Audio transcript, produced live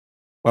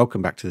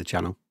Welcome back to the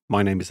channel.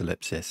 My name is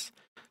Ellipsis.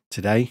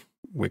 Today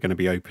we're going to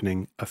be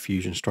opening a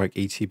Fusion Strike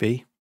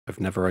ETB.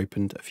 I've never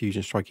opened a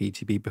Fusion Strike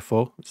ETB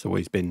before. It's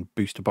always been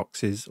booster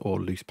boxes or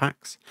loose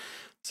packs.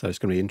 So it's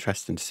going to be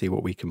interesting to see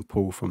what we can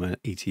pull from an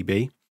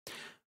ETB.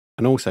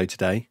 And also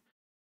today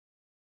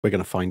we're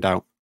going to find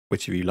out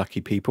which of you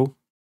lucky people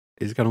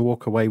is going to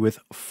walk away with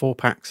 4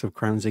 packs of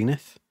Crown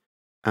Zenith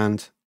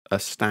and a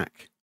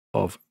stack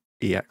of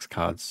EX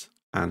cards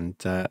and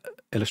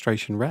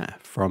illustration rare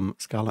from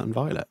Scarlet and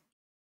Violet.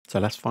 So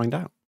let's find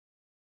out.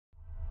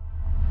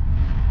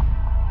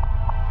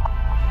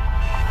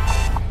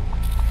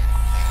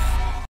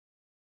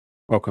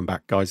 Welcome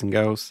back, guys and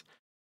girls.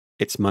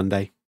 It's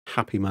Monday.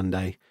 Happy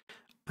Monday.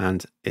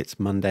 And it's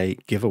Monday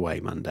Giveaway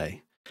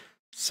Monday.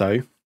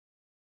 So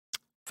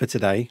for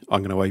today,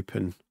 I'm going to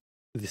open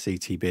this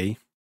ETB.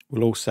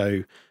 We'll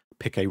also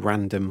pick a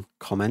random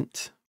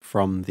comment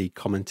from the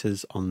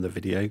commenters on the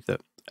video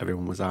that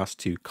everyone was asked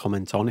to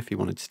comment on if you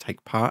wanted to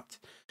take part.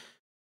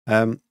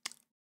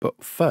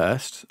 But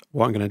first,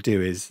 what I'm going to do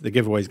is the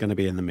giveaway is going to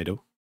be in the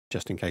middle,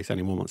 just in case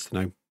anyone wants to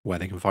know where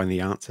they can find the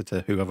answer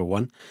to whoever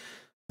won.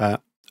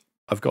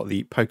 I've got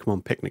the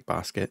Pokemon picnic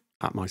basket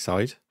at my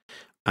side,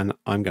 and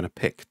I'm going to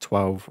pick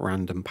 12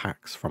 random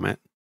packs from it.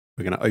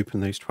 We're going to open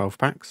those 12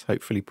 packs,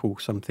 hopefully pull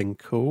something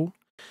cool.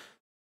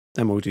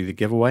 Then we'll do the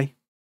giveaway.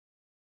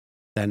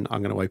 Then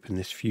I'm going to open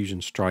this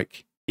Fusion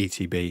Strike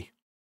ETB,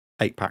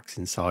 8 packs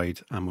inside,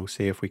 and we'll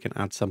see if we can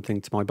add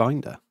something to my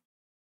binder.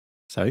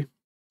 So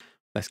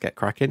let's get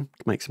cracking,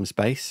 make some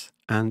space,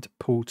 and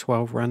pull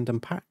 12 random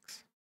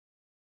packs.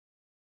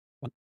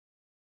 1,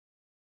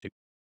 2,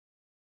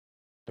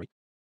 3,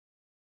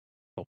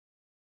 4,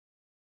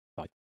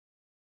 5,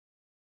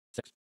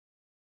 6,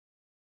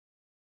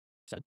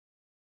 7,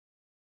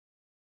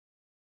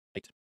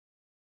 8,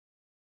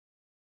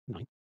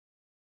 9,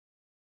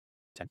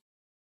 10,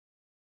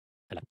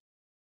 11,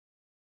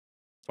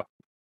 12.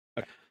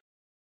 Okay.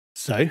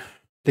 So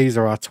these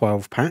are our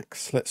 12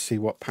 packs. Let's see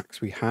what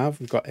packs we have.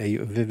 We've got a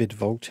Vivid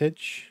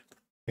Voltage.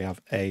 We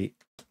have a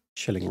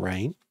Chilling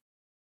Rain.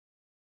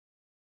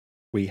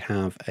 We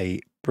have a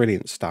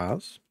Brilliant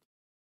Stars.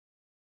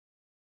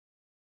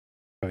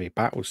 We have a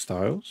Battle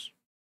Styles.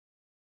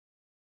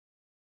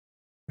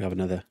 We have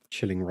another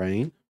Chilling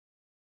Rain.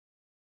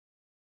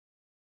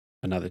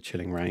 Another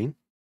Chilling Rain.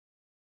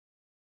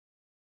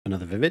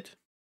 Another Vivid.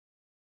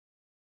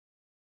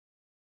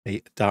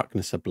 A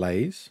Darkness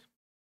Ablaze.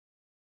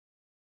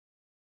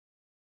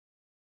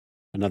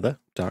 Another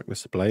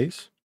Darkness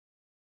Ablaze.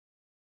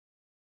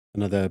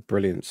 Another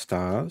Brilliant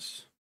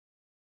Stars.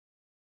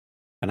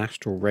 An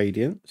Astral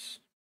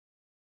Radiance.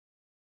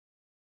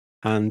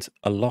 And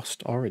a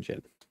Lost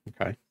Origin.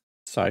 Okay,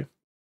 so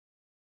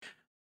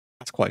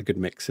that's quite a good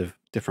mix of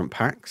different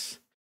packs.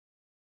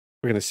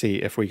 We're going to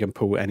see if we can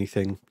pull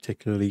anything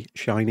particularly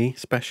shiny,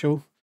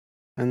 special,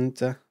 and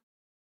then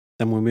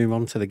we'll move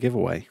on to the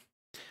giveaway.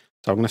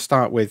 So I'm going to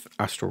start with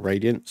Astral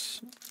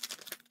Radiance.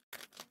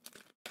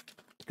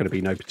 It's going to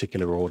be no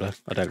particular order,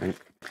 I don't think,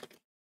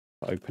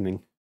 for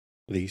opening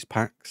these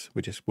packs.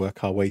 We just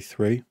work our way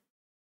through.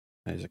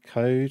 There's a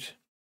code.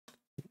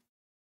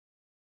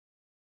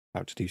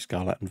 How to do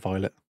Scarlet and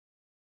Violet.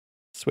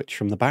 Switch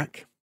from the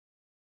back.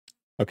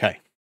 Okay.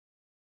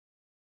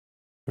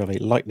 We have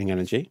a Lightning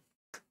Energy,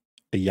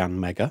 a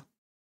Yanmega,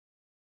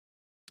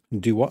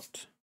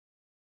 Duot,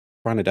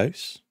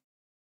 Granados,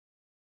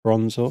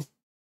 Bronzor,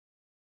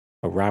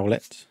 a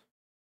Rowlet,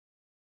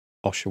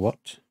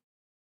 Oshawott,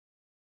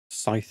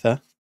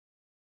 Scyther,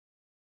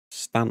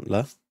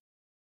 Stantler.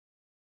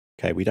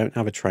 Okay, we don't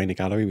have a trainer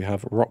gallery. We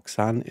have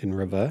Roxanne in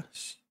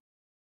reverse.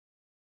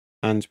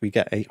 And we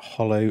get a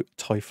Holo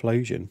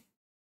Typhlosion.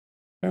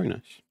 Very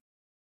nice.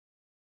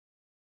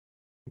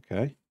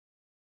 Okay.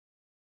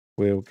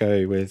 We'll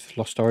go with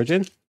Lost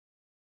Origin.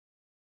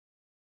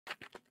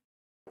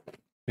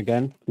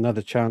 Again,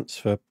 another chance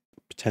for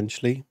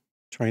potentially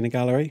trainer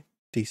gallery.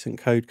 Decent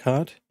code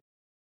card.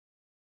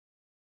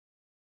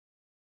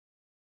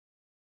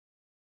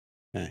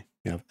 Okay,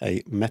 we have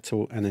a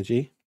Metal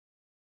Energy,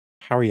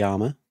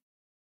 Hariyama,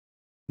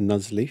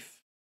 Nuzleaf,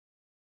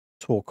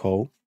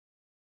 Torkoal,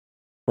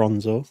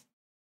 Bronzor,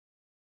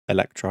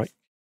 Electrike,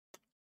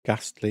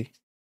 Ghastly,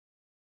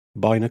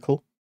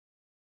 Binacle,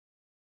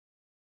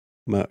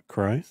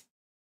 Murkrow,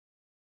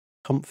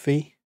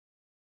 Comfy.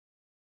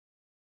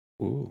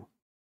 Ooh,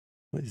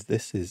 what is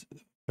this? Is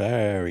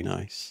very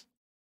nice.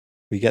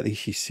 We get the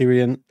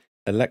Hisuian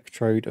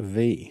Electrode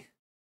V.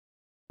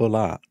 Full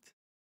art.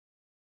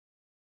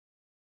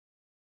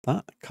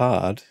 That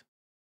card,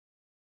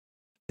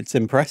 it's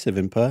impressive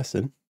in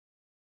person.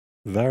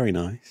 Very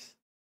nice.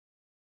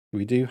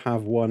 We do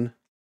have one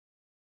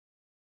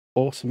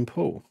awesome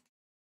pull.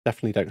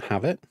 Definitely don't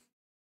have it.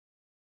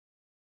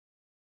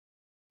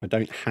 I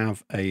don't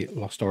have a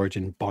Lost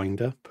Origin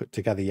binder put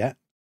together yet,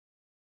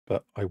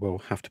 but I will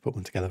have to put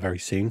one together very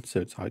soon.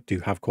 So I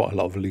do have quite a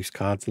lot of loose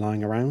cards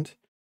lying around.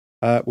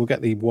 We'll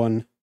get the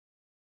one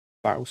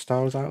Battle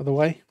Styles out of the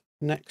way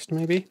next,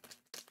 maybe.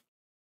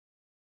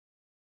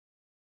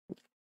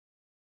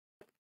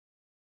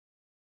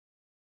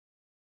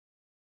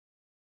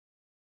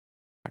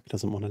 Pack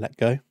doesn't want to let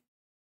go.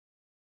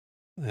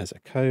 There's a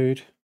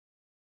code.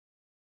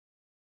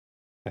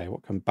 Okay,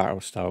 what can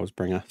battle styles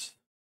bring us?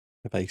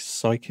 We have a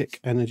Psychic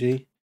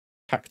Energy,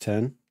 Pack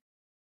Turn,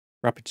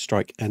 Rapid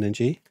Strike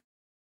Energy,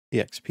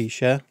 EXP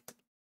Share,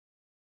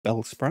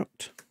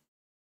 Bellsprout,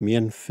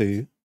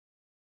 Mienfu,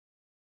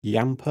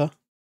 Yamper,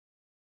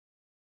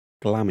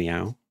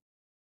 Glameow,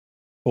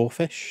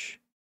 Corfish,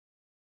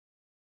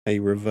 a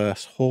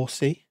Reverse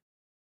Horsey,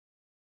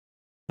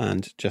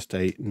 and just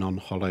a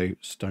non-hollow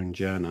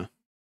Stonejourner.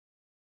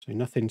 So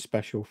nothing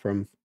special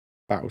from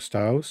battle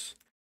styles.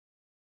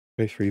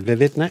 Go through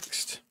Vivid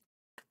next.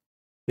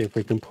 See if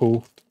we can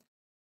pull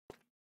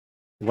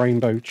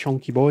Rainbow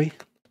Chonky Boy.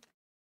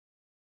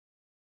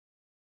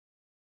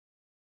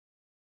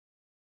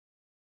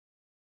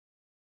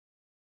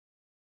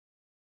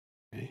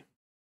 Okay.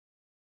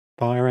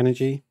 Fire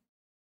Energy,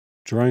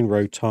 Drone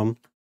Rotom,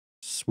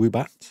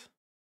 Swoobat,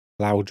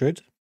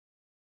 Loudred,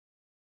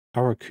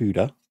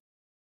 Aracuda,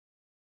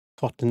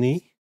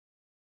 Cottony,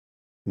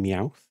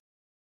 Meowth,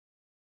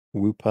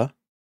 Wooper,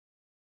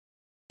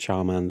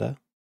 Charmander,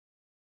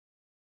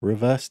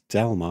 Reverse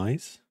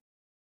Delmise,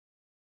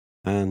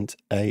 and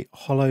a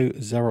Hollow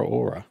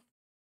Zeraora.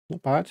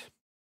 Not bad.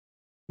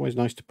 Always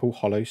nice to pull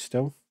hollows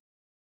still.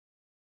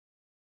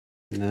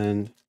 And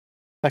then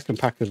second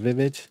pack of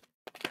Vivid.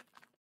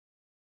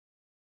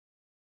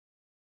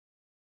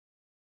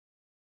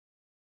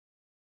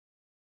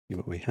 See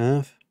what we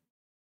have.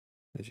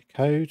 There's your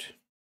code.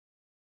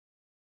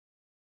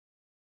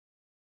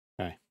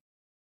 Okay.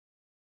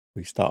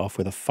 We start off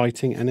with a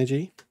Fighting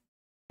Energy,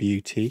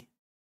 Beauty,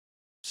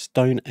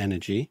 Stone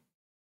Energy,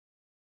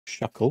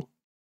 Shuckle,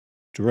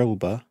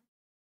 Drillbur,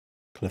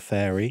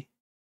 Clefairy,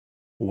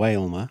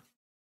 Whalmer,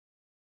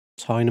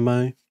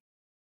 Tynamo,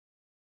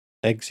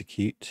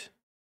 Execute,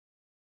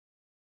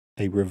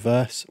 a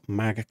Reverse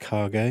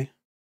Magacargo.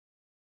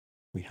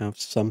 We have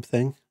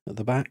something at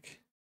the back.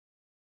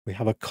 We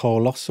have a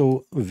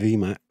Colossal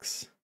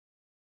VMAX.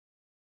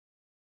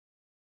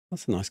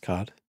 That's a nice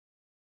card.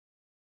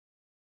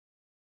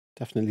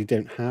 Definitely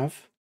don't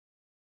have.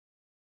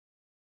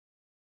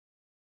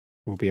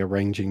 We'll be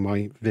arranging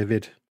my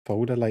Vivid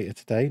folder later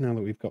today now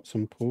that we've got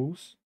some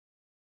pulls.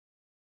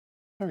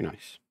 Very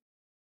nice.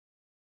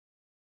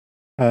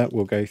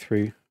 We'll go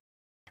through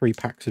 3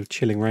 packs of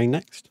Chilling Rain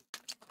next.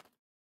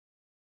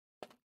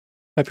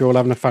 Hope you're all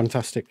having a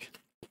fantastic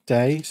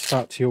day,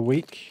 start to your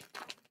week.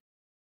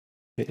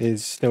 It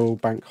is still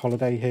bank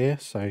holiday here,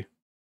 so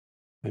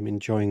I'm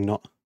enjoying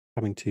not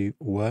having to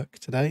work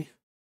today.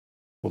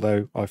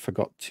 Although I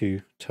forgot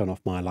to turn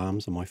off my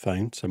alarms on my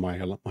phone, so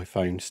my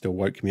phone still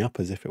woke me up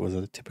as if it was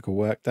a typical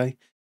work day.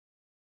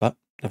 But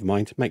never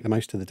mind, make the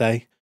most of the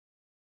day.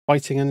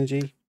 Fighting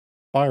Energy,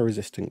 Fire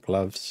Resistant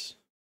Gloves,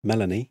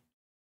 Melanie,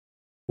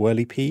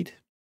 Whirlipede,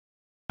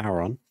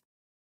 Aron,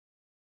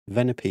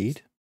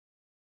 Venipede,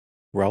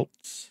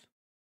 Ralts,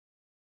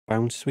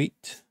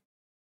 Bounsweet,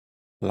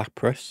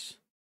 Lapras,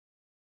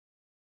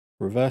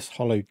 Reverse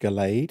Hollow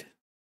Gallade,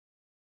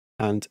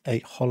 and a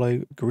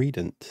Hollow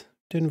Greedent.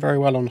 Doing very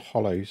well on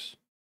hollows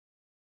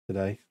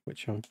today,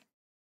 which I'm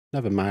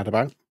never mad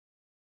about.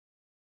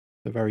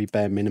 The very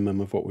bare minimum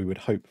of what we would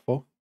hope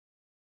for.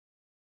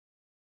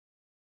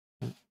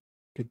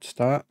 Good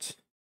start.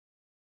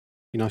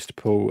 Be nice to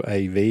pull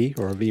a V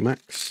or a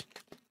VMAX.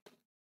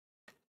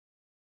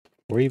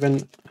 Or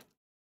even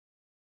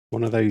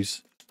one of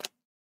those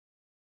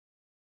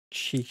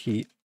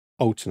cheeky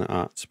alternate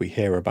arts we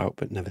hear about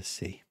but never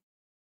see.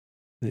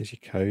 There's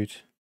your code.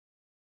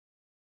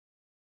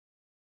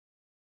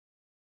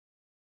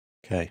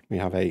 Okay, we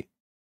have a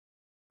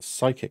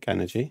Psychic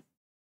Energy,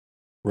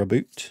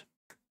 Reboot,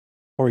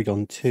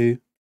 Porygon 2,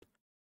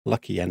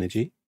 Lucky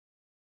Energy,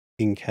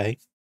 Inkay,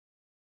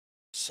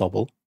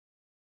 Sobble,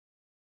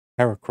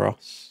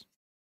 Heracross,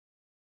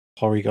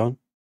 Porygon,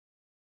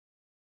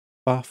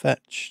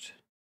 Farfetch'd,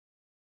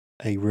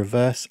 a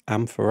Reverse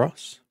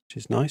Ampharos, which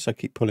is nice. I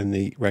keep pulling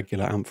the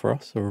regular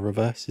Ampharos, so a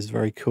reverse is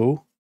very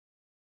cool.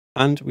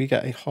 And we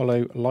get a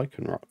Hollow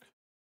Lycanroc.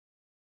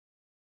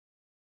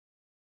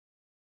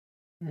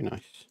 Very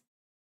nice.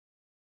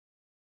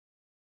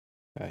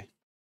 Okay.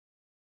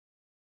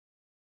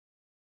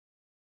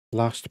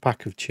 Last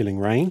pack of Chilling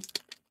Rain.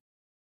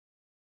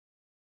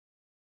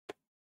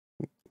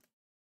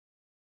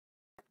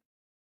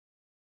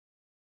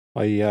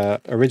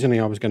 Originally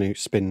I was going to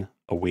spin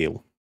a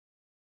wheel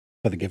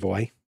for the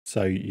giveaway,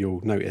 so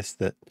you'll notice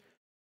that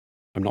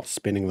I'm not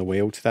spinning the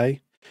wheel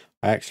today.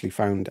 I actually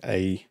found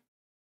a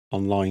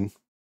online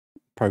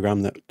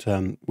program that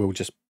will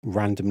just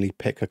randomly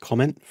pick a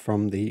comment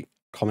from the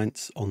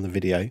comments on the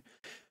video,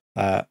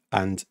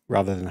 and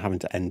rather than having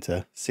to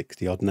enter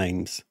 60 odd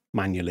names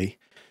manually,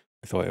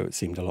 I thought it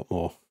seemed a lot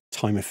more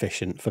time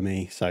efficient for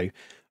me. So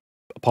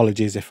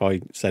apologies if I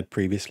said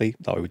previously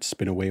that I would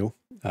spin a wheel.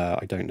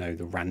 I don't know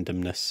the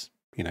randomness,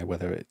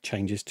 whether it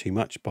changes too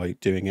much by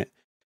doing it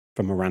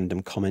from a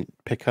random comment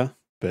picker,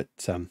 but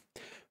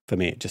for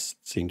me it just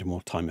seemed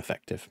more time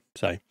effective.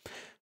 So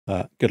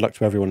good luck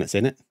to everyone that's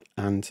in it,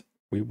 and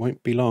we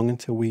won't be long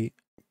until we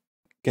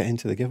get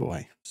into the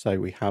giveaway. So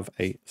we have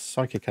a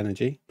Psychic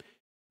Energy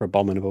for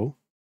Abominable,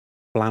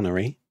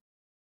 Flannery,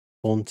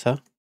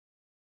 Haunter,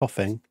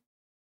 Coughing,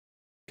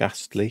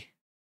 Ghastly,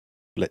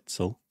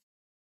 Blitzel,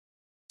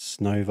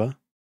 Snova,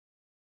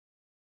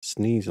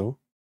 Sneasel,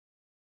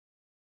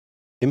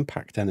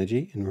 Impact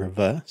Energy in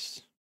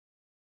reverse,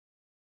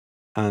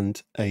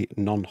 and a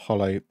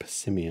non-hollow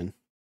Persimmon.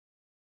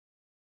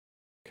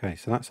 Okay,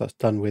 so that's us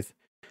done with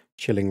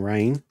Chilling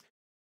Rain.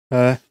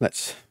 We'll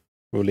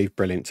leave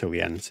Brilliant till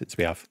the end, since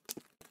we have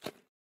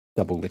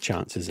double the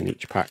chances in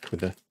each pack with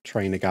the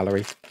trainer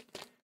gallery.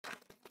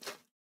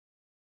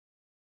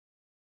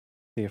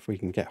 See if we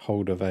can get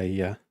hold of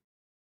a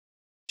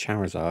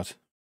Charizard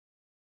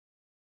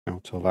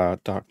out of our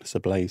Darkness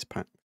Ablaze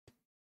pack.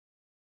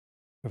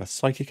 We have a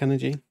Psychic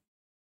Energy,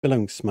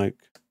 Billowing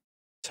Smoke,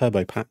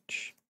 Turbo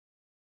Patch,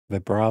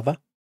 Vibrava,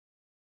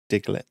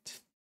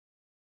 Diglett,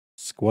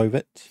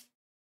 Squovit,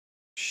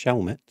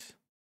 Shelmet,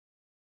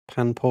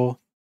 Panpour,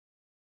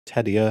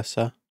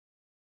 Teddiursa.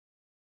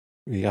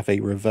 We have a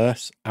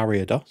reverse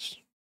Ariados.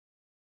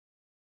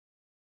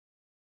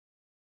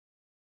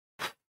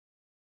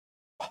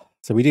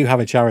 So we do have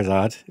a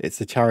Charizard. It's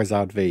the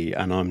Charizard V,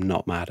 and I'm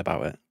not mad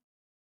about it.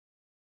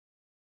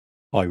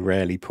 I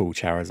rarely pull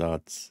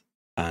Charizards,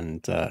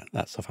 and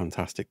that's a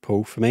fantastic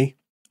pull for me.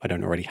 I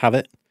don't already have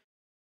it.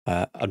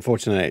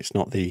 Unfortunately, it's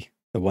not the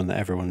one that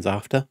everyone's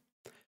after,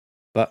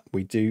 but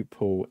we do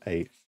pull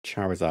a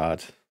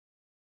Charizard.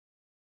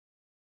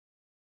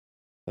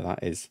 So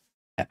that is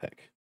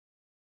epic.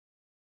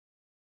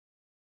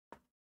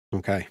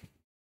 Okay.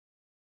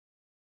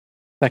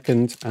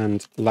 Second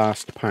and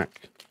last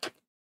pack.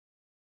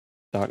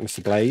 Darkness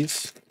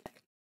Ablaze.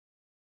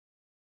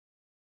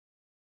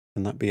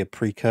 Can that be a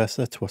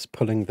precursor to us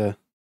pulling the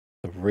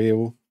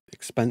real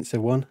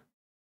expensive one?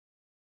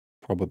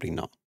 Probably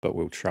not, but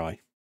we'll try.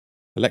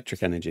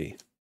 Electric Energy,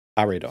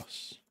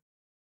 Ariados,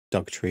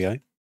 Dugtrio,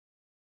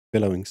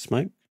 Billowing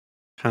Smoke,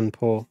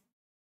 Panpour,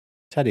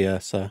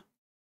 Teddiursa,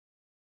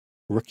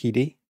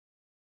 Rookidee,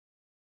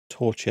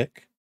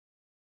 Torchic,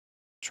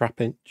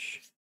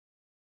 Trapinch,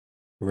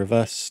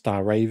 Reverse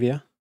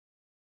Staravia.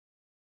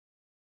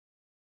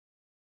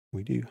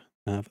 We do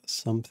have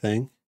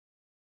something.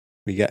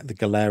 We get the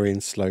Galarian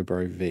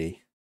Slowbro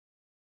V.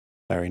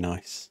 Very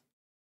nice.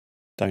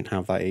 Don't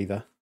have that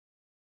either.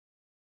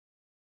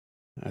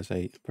 That is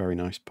a very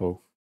nice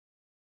pull.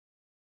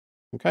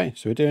 Okay,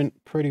 so we're doing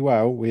pretty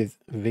well with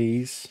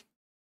Vs.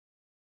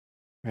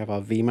 We have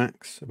our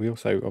VMAX. We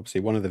also,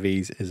 obviously, one of the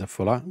Vs is a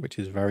full art, which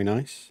is very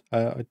nice. I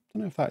don't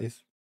know if that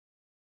is...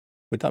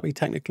 Would that be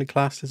technically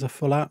classed as a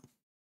full art?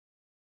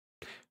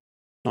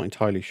 Not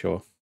entirely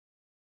sure.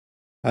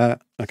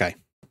 Okay.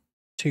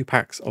 2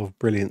 packs of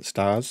Brilliant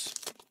Stars.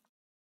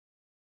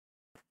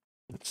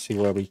 Let's see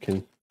where we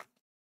can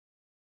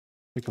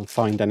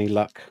find any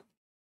luck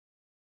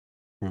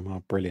from our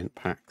Brilliant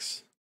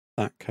packs.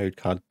 That code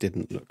card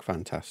didn't look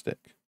fantastic.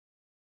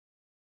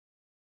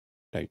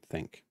 Don't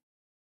think.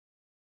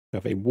 We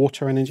have a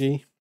Water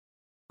Energy,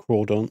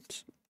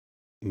 Crawdaunt,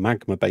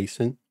 Magma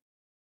Basin,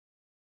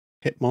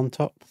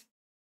 Hitmontop,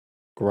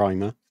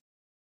 Grimer,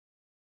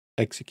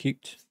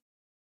 Execute,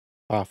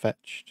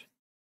 Farfetch'd,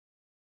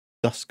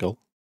 Duskull,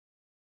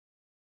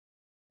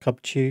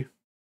 Cubchoo,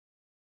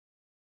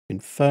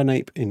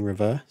 Infernape in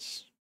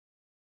reverse,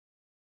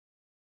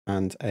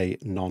 and a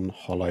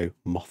non-hollow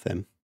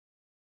Mothim.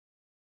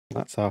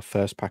 That's our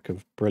first pack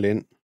of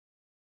Brilliant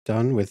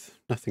done, with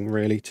nothing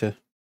really to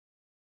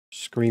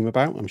scream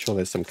about. I'm sure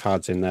there's some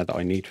cards in there that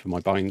I need for my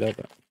binder,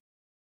 but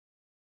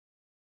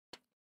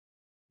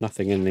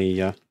nothing in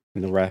the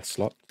rare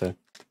slot to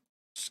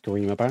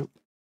scream about.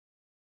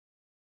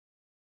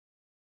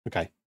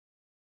 Okay,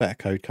 better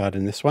code card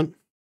in this one.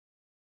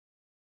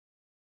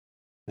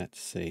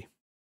 Let's see.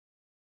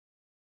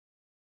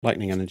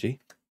 Lightning Energy,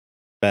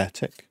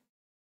 Beartic,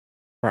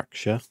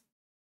 Fracture,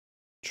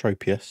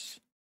 Tropius,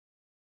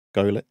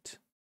 Golett,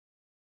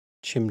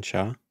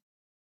 Chimchar,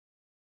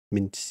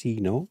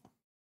 Minccino,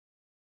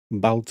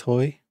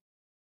 Baltoy.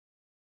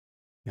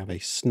 We have a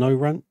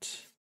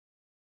Snorunt,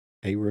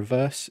 a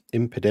reverse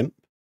Impidimp,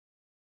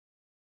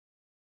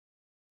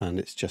 and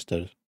it's just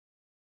a...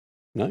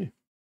 No.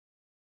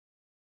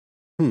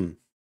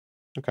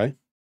 Okay.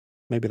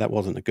 Maybe that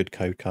wasn't a good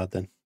code card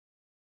then.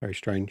 Very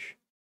strange.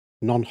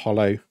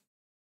 Non-hollow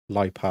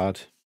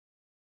Lipard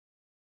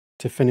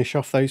to finish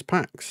off those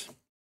packs.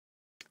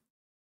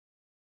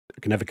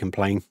 I can never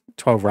complain.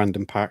 12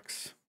 random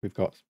packs. We've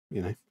got,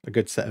 you know, a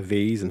good set of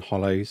Vs and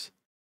hollows.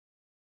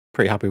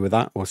 Pretty happy with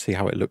that. We'll see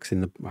how it looks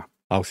in the... Well,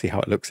 I'll see how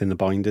it looks in the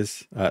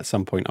binders. At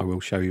some point I will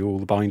show you all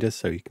the binders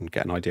so you can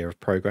get an idea of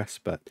progress,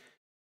 but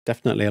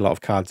definitely a lot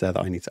of cards there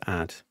that I need to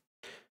add,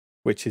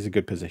 which is a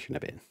good position to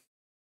be in.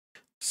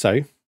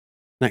 So,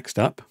 next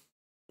up,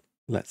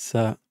 let's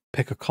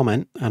pick a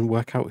comment and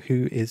work out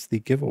who is the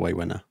giveaway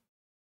winner.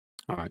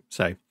 All right,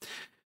 so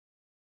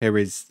here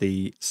is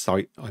the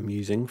site I'm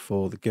using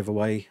for the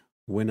giveaway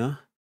winner.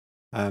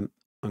 I'm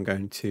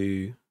going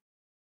to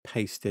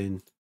paste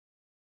in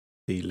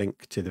the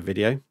link to the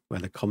video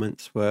where the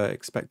comments were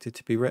expected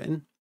to be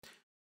written.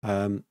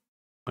 I'm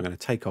going to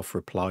take off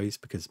replies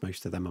because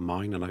most of them are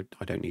mine and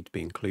I don't need to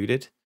be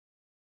included.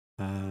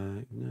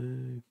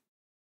 No,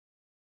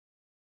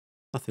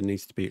 nothing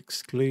needs to be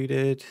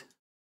excluded.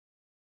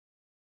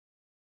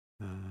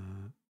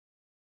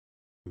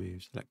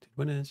 Move selected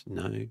winners.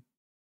 No.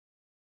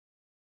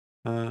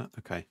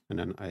 Okay, and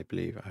then I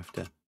believe I have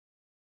to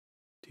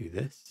do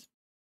this.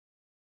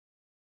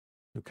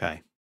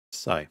 Okay,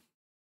 so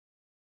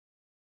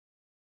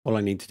all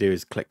I need to do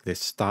is click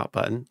this start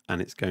button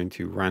and it's going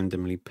to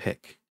randomly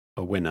pick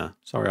a winner.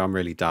 Sorry, I'm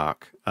really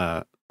dark.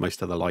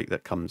 Most of the light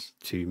that comes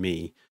to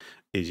me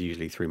is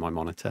usually through my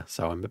monitor,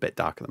 so I'm a bit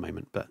dark at the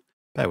moment, but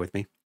bear with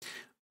me.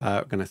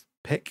 We're going to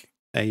pick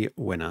a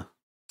winner.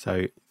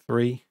 So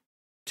 3,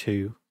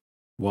 2,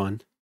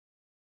 1.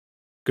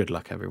 Good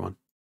luck, everyone.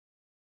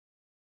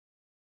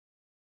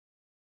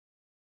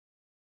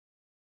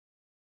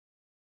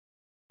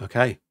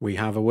 Okay, we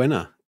have a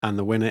winner, and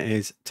the winner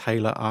is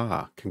Taylor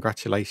R.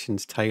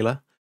 Congratulations,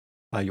 Taylor.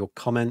 Your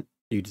comment,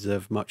 you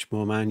deserve much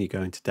more, man. You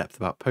go into depth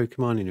about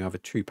Pokemon and you have a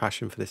true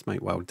passion for this,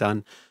 mate. Well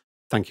done.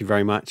 Thank you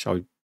very much.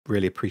 I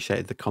really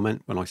appreciated the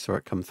comment when I saw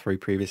it come through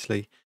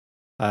previously.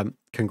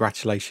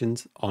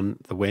 Congratulations on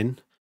the win.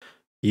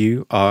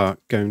 You are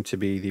going to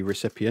be the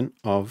recipient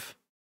of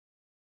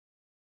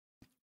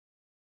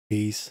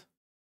these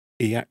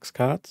EX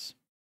cards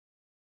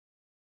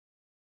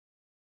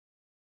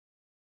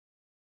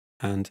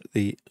and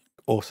the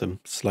awesome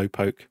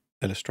Slowpoke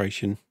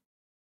illustration,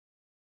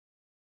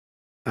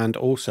 and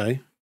also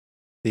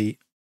the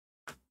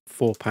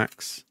 4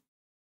 packs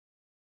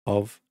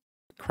of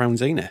Crown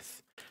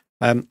Zenith.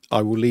 I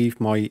will leave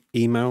my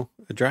email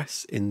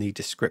address in the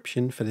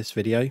description for this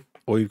video.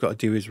 All you've got to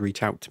do is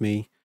reach out to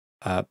me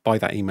by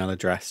that email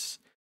address.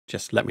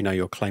 Just let me know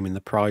you're claiming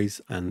the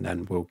prize, and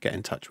then we'll get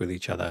in touch with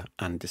each other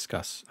and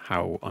discuss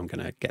how I'm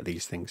going to get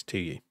these things to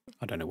you.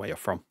 I don't know where you're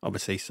from,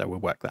 obviously, so we'll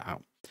work that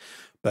out.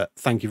 But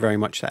thank you very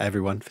much to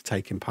everyone for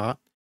taking part.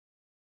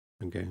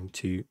 I'm going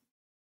to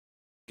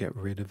get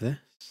rid of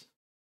this.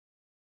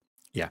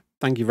 Yeah,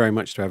 thank you very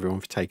much to everyone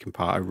for taking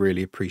part. I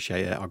really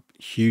appreciate it. I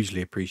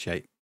hugely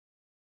appreciate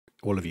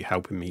all of you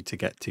helping me to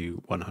get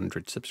to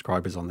 100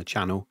 subscribers on the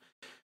channel.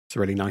 It's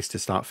really nice to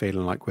start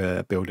feeling like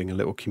we're building a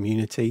little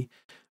community.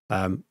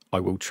 I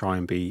will try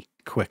and be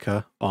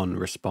quicker on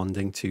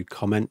responding to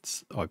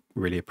comments. I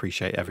really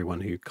appreciate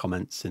everyone who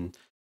comments and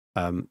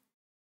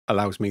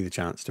allows me the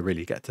chance to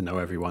really get to know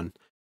everyone.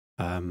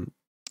 And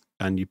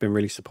you've been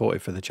really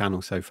supportive for the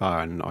channel so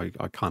far, and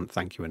I can't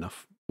thank you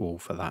enough all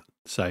for that.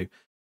 So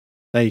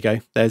there you go.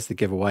 There's the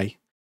giveaway.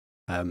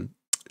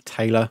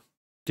 Taylor,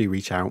 do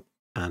reach out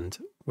and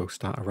we'll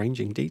start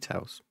arranging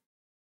details.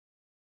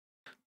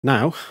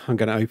 Now I'm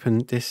going to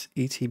open this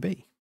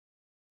ETB.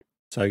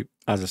 So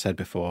as I said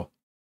before,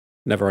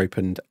 never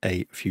opened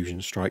a Fusion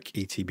Strike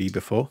ETB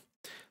before.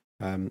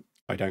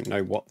 I don't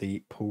know what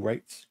the pull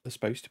rates are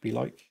supposed to be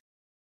like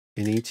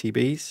in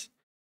ETBs.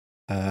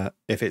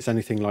 If it's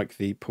anything like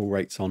the pull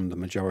rates on the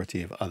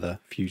majority of other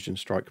Fusion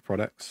Strike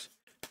products,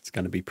 it's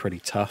going to be pretty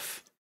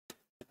tough.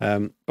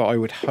 But I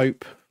would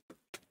hope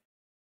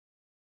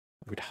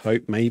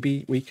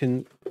maybe we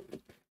can,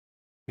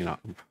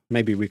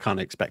 maybe we can't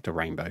expect a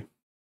rainbow,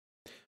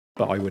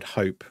 but I would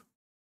hope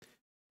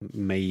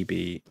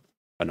maybe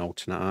an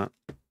alternate art.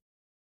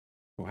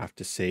 We'll have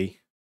to see.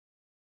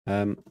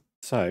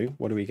 So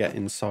what do we get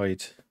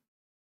inside?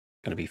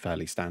 Going to be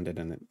fairly standard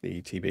in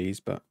the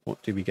ETBs, but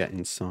what do we get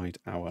inside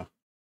our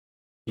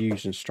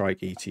Fusion Strike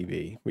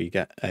ETB? We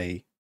get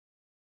a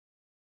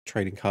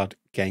trading card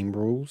game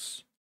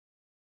rules.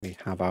 We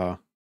have our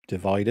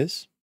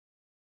dividers.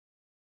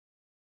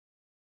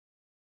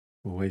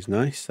 Always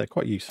nice. They're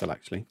quite useful,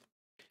 actually.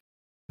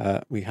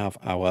 We have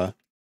our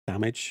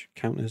damage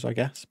counters, I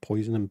guess.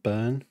 Poison and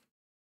burn.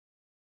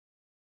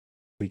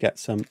 We get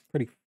some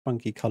pretty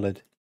funky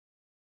coloured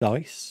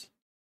dice.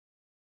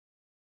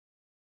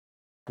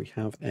 We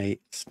have a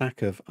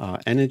stack of our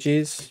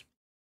energies.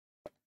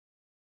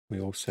 We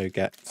also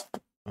get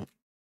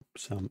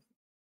some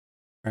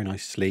very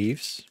nice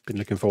sleeves. Been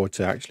looking forward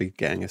to actually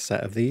getting a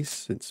set of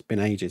these. It's been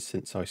ages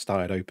since I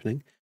started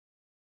opening.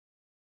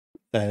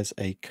 There's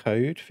a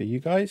code for you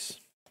guys.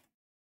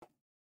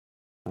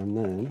 And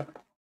then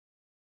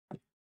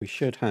we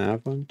should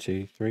have 1,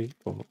 2, 3,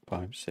 4,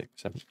 5, 6,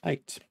 7,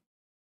 8.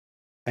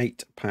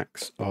 8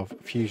 packs of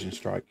Fusion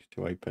Strike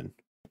to open.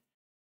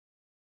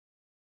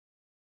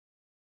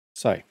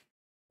 So,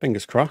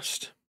 fingers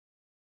crossed,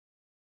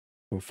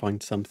 we'll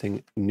find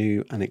something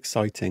new and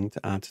exciting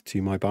to add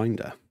to my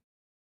binder.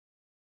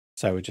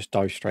 So we'll just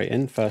dive straight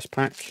in. First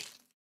pack.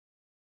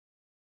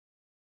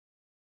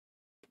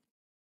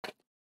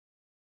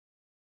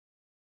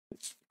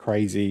 It's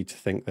crazy to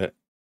think that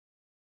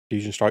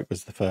Fusion Strike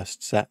was the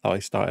first set that I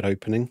started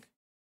opening.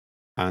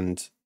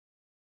 And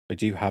I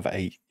do have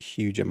a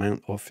huge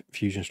amount of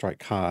Fusion Strike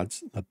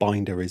cards. The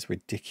binder is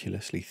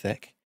ridiculously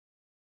thick.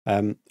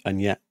 And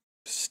yet,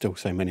 still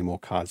so many more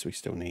cards we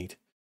still need.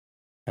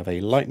 We have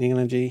a Lightning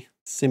Energy,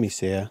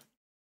 Simisear,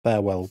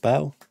 Farewell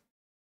Bell,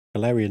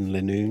 Galarian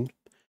Linoon,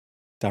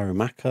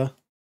 Darumaka,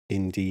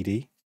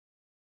 Indeedee,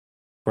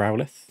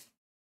 Growlithe,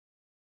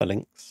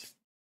 Phalanx,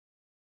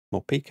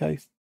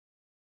 Morpeko,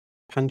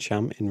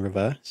 Pancham in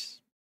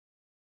reverse,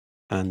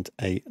 and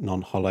a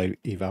non-holo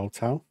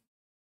Evaltal.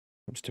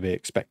 Was to be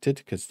expected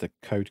because the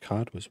code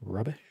card was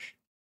rubbish.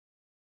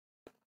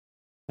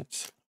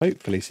 Let's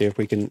hopefully see if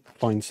we can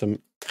find some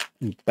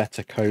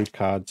better code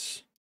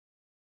cards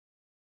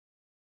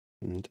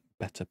and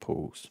better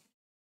pulls.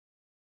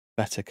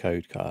 Better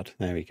code card.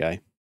 There we go.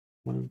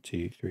 1,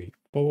 2, 3,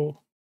 4.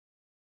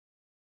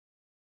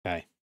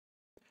 Okay.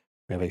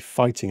 We have a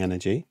Fighting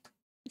Energy,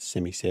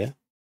 Simisear,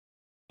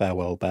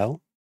 Farewell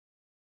Bell,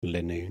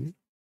 Linoon,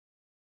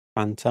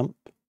 Phantump,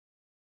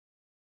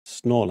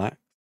 Snorlax,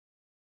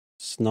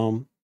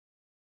 Snom,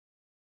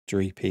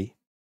 Dreepy,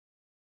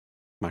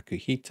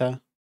 Makuhita,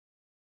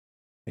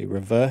 a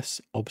reverse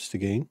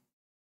Obstagoon,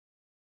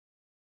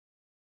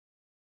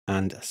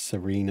 and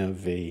Serena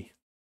V.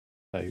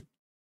 So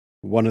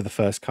one of the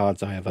first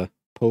cards I ever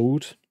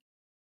pulled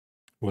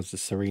was the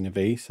Serena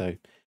V, so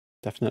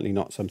definitely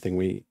not something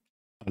we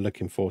are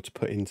looking for to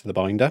put into the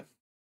binder.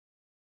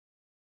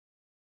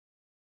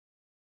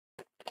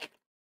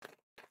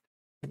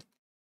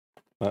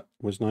 But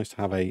it was nice to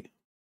have a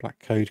black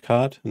code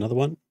card, another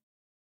one,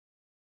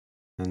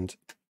 and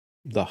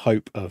the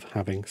hope of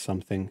having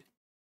something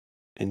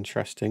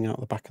interesting out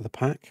the back of the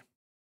pack.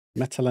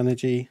 Metal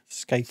Energy,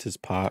 Skaters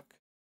Park,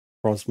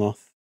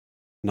 Frosmoth,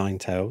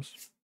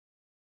 Ninetales,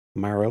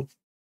 Marill,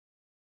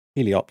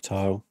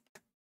 Helioptile,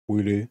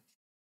 Wooloo,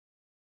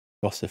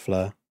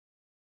 Gossifleur,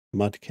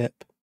 Mudkip,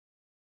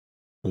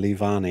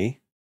 Leavanny,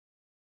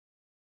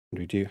 and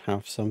we do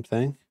have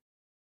something.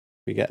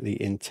 We get the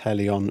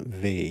Inteleon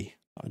V.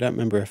 I don't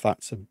remember if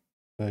that's a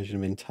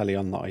version of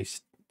Inteleon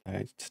that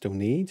I still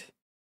need.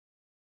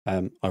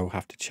 I will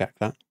have to check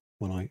that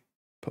when I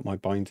put my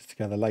binder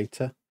together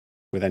later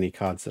with any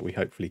cards that we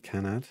hopefully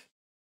can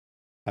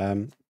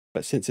add.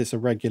 But since it's a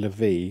regular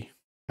V,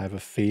 I have a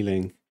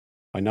feeling,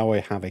 I know I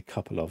have a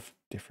couple of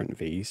different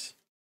Vs.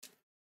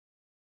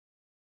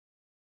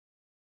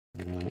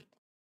 I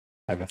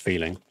have a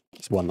feeling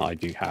it's one that I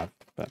do have,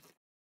 but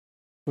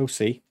we'll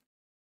see.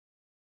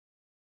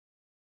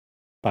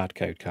 Bad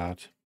code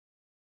card.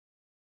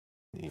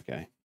 There you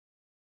go.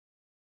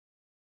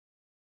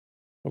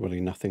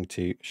 Probably nothing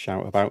to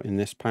shout about in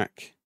this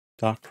pack.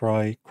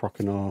 Darkrai,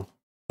 Croconaw,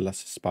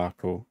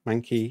 ellipsisSparkle,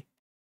 Mankey,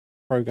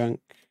 Progunk,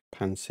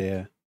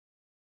 Pansear,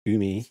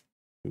 Umi,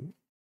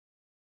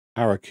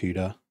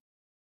 Arrokuda,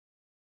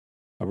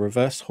 a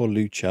reverse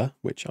Hawlucha,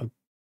 which I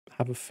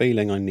have a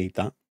feeling I need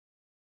that.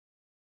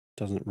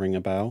 Doesn't ring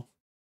a bell.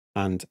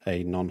 And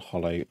a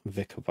non-holo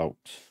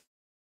Vikavolt.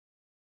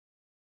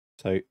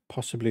 So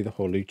possibly the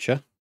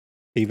Hawlucha.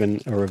 Even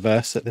a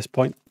reverse at this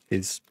point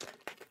is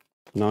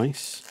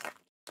nice.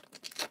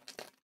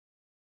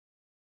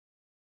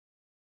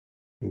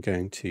 I'm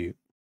going to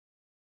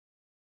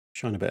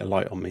shine a bit of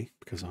light on me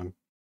because I'm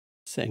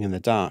sitting in the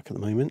dark at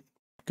the moment.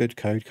 Good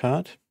code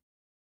card.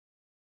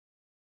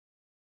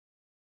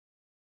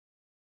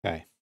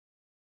 Okay.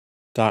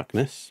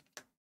 Darkness,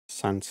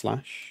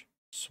 Sandslash,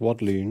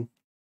 Swadloon,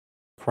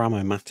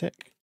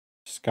 Cramomatic,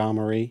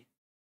 Skarmory,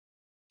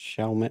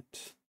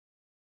 Shelmet,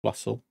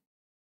 Flussel,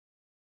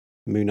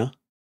 Munna,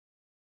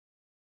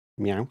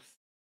 Meowth,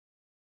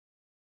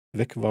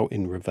 Vikavolt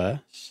in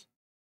reverse,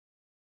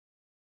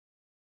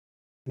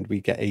 and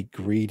we get a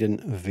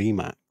Greedent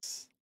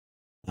VMAX.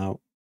 Now,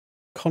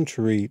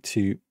 contrary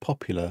to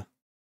popular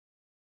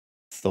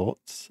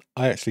thoughts,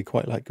 I actually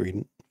quite like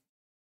Greedent.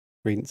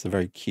 Greedent's a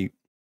very cute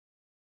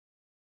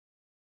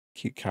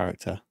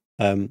character.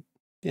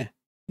 Yeah,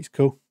 he's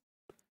cool.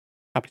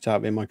 Happy to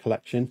have it in my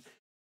collection.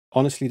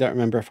 Honestly, don't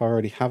remember if I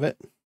already have it.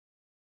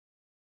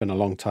 Been a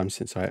long time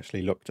since I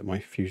actually looked at my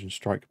Fusion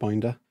Strike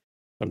binder.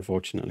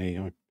 Unfortunately,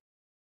 I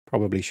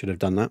probably should have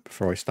done that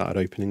before I started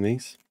opening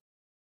these.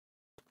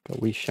 But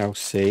we shall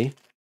see.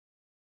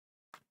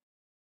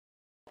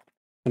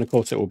 And of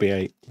course, it will be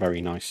a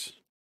very nice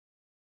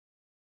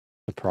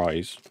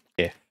surprise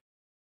if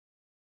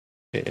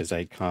it is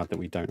a card that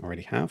we don't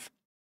already have.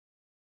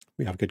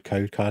 We have a good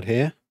code card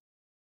here.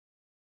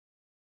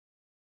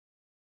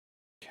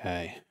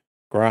 Okay.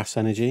 Grass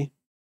Energy,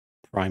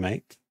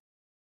 Primate,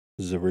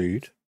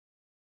 Zarude,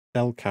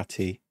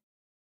 Delcatty,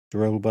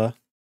 Drillbur,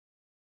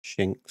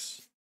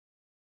 Shinx,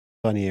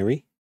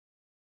 Buneary,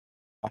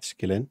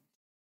 Basculin,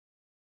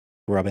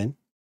 Grubbin,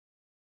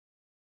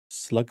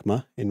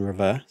 Slugma in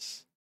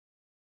reverse,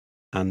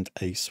 and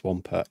a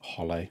Swampert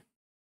Holo,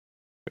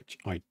 which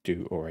I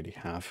do already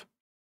have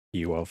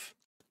you of.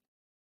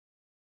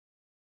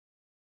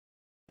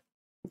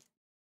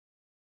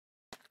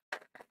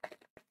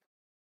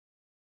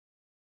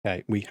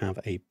 Okay, we have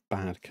a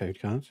bad code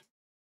card.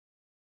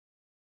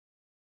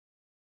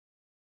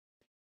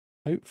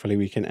 Hopefully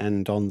we can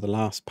end on the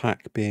last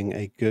pack being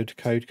a good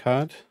code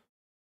card.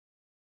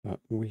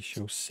 But we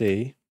shall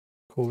see.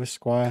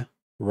 Corvisquire,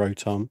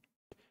 Rotom,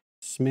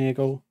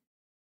 Smeargle,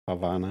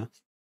 Havana,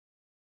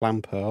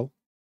 Clamperl,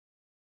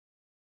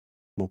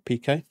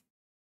 Morpeko,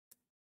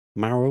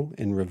 Marill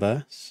in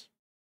reverse,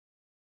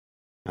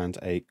 and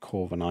a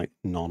Corviknight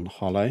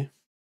non-holo.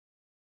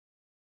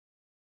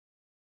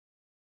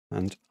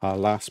 And our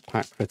last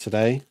pack for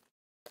today,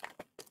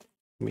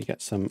 we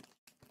get some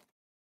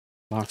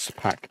last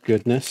pack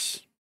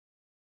goodness.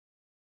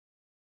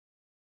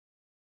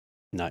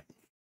 No,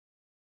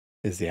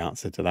 is the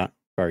answer to that.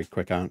 Very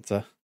quick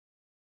answer.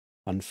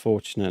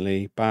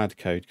 Unfortunately, bad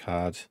code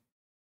card.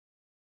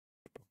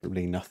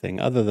 Probably nothing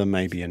other than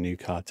maybe a new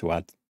card to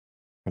add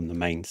from the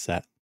main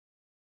set.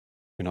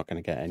 We're not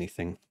going to get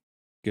anything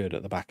good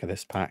at the back of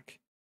this pack.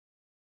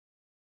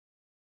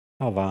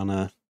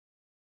 Havana,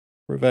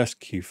 reverse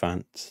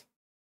Q-Fant,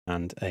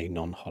 and a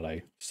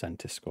non-hollow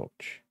Center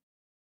Scorch.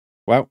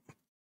 Well,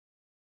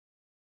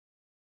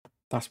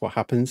 that's what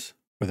happens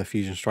with a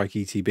Fusion Strike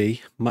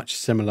ETB. Much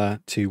similar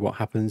to what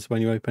happens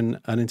when you open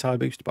an entire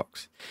booster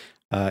box.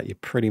 You're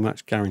pretty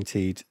much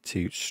guaranteed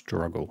to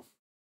struggle.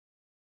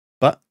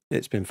 But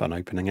it's been fun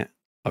opening it.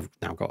 I've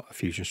now got a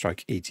Fusion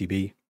Strike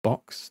ETB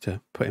box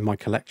to put in my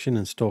collection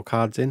and store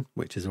cards in,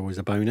 which is always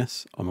a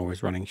bonus. I'm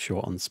always running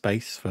short on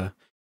space for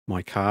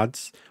my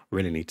cards. I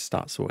really need to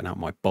start sorting out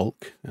my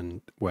bulk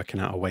and working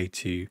out a way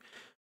to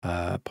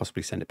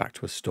possibly send it back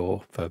to a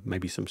store for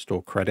maybe some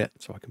store credit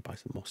so I can buy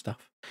some more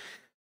stuff.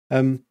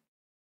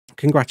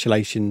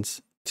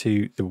 Congratulations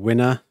to the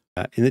winner.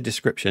 In the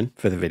description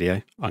for the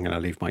video, I'm going to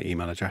leave my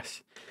email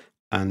address,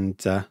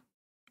 and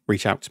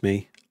reach out to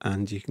me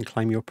and you can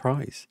claim your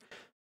prize.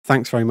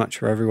 Thanks very much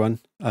for everyone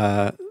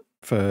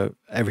for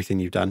everything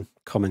you've done,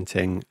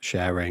 commenting,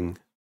 sharing,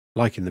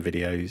 liking the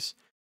videos,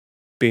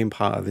 being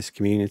part of this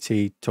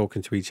community,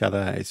 talking to each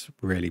other. It's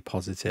really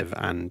positive,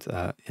 and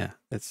yeah,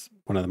 it's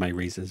one of the main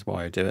reasons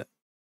why I do it.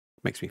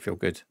 Makes me feel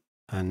good,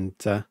 and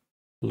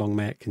long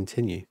may it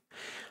continue.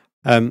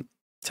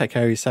 Take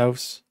care of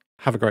yourselves.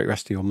 Have a great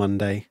rest of your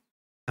Monday,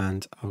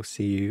 and I'll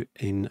see you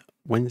in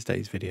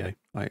Wednesday's video,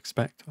 I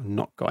expect. I've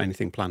not got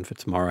anything planned for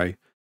tomorrow,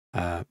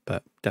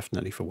 but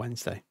definitely for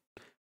Wednesday.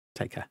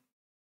 Take care.